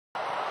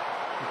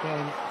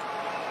Again,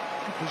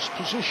 his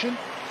position.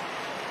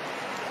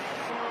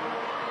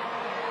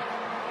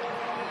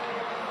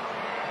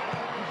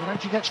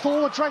 He gets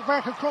forward, drag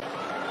back across.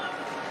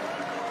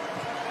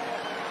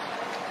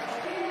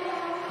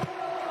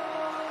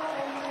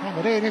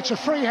 Hammered in, it's a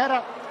free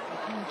header.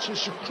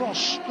 It's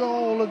across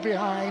goal and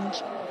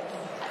behind.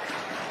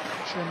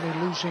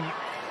 Germany losing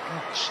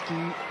at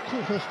the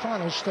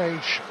quarter-final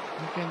stage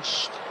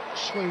against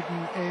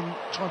Sweden in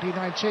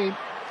 2019.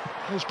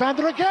 There's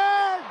Banda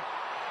again!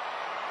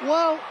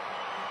 Well,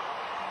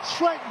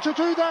 threatened to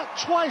do that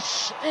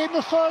twice in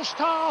the first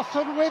half,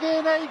 and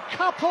within a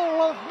couple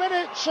of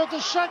minutes of the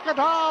second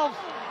half,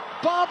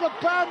 Barba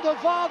Banda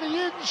via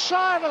the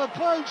inside of the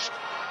post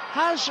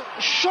has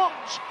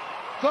shocked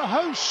the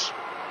hosts,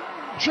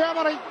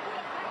 Germany.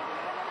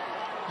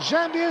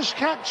 Zambia's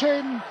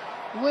captain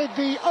with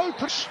the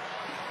opens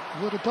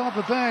with a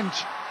Barba Band.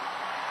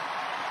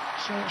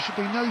 So it should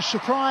be no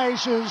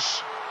surprise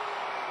as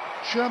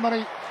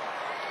Germany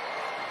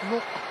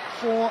look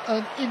for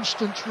an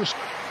instant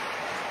response.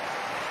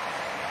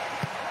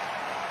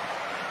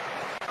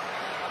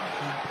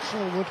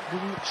 Forward,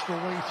 walks the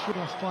way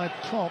through off by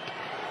Prop.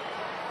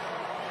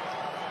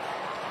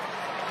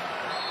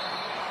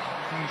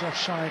 He's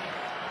offside.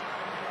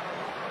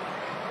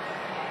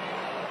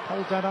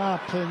 Hold that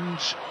up and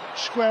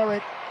square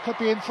it. Could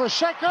be in for a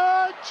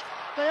second.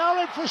 They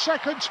are in for a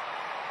second.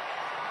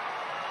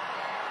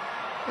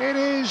 It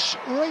is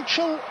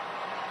Rachel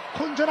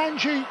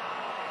Kundananji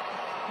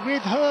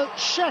with her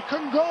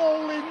second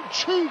goal in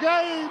 2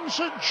 games,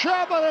 and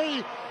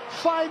Germany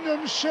find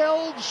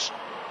themselves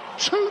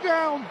 2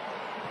 down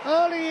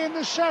early in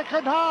the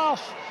second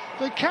half.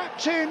 The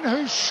captain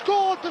who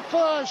scored the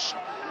first,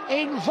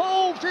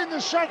 involved in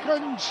the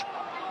second,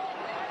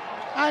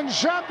 and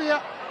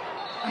Zambia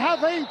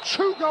have a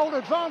 2-goal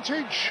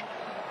advantage.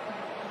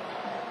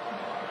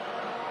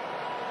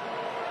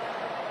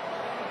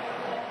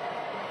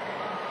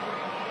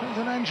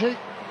 Kundananji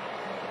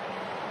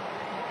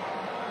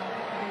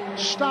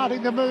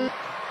starting the move.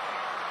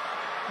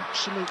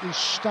 Absolutely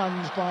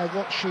stunned by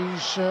what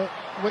she's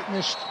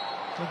witnessed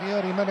in the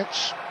early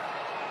minutes.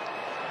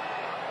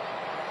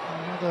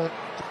 Another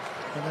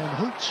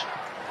Hoot.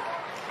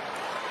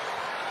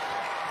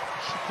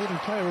 Supporting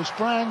player is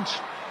Brand.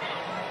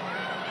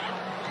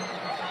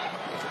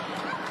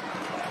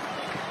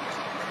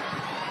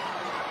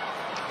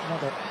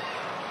 Another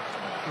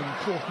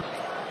important.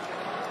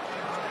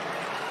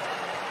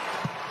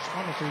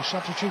 One of the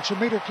substitutes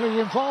immediately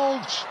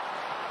involved.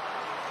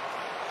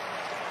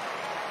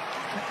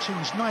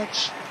 Captain's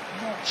night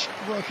not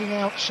working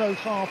out so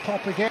far.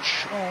 Pop again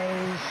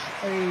of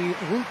a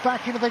route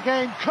back into the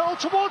game. Curl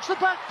towards the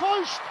back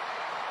post,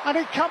 and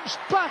it comes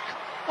back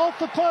off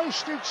the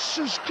post. It's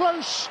as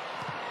close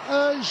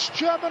as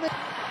Germany.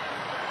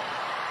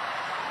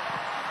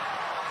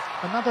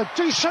 Another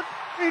decent,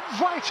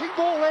 inviting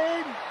ball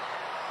in,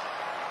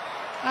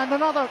 and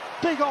another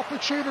big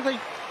opportunity.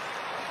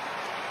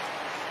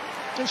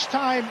 This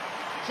time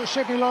for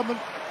Sydney Loman.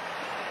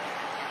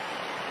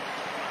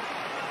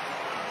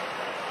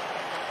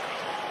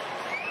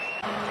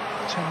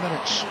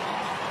 Minutes,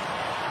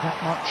 that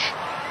much.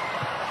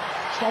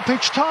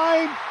 Stoppage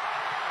time,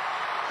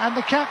 and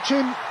the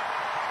captain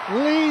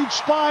leads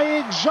by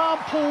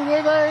example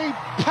with a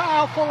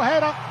powerful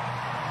header.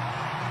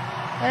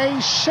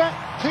 A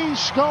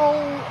set-piece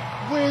goal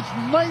with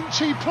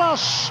 90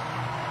 plus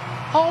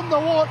on the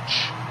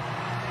watch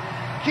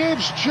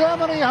gives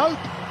Germany hope.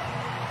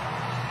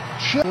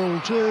 Will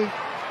do.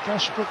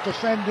 Desperate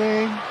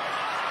defending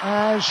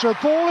as the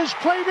ball is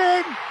played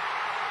in.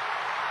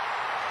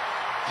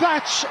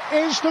 That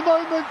is the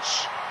moment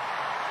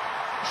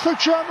for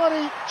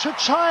Germany to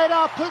tie it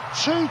up at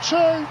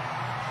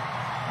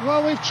 2-2.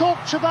 Well, we've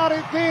talked about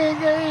it being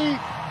a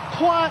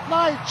quiet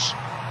night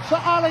for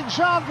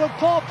Alexandra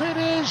Pop. It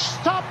is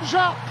thumbs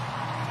up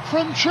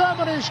from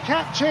Germany's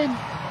captain.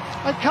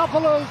 A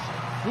couple of...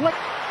 The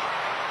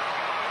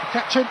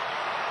captain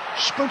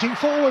sprinting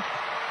forward.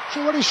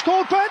 She's already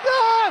scored,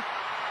 Banda!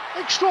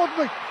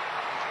 Extraordinary.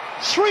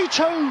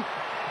 3-2.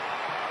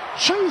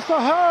 2 for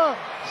her.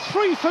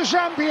 3 for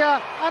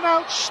Zambia. An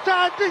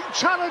outstanding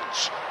talent.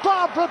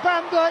 Barba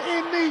Banda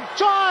in the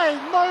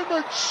dying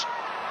moments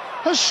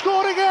has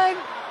scored again.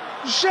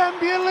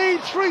 Zambia lead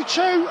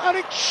 3-2. An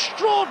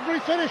extraordinary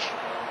finish.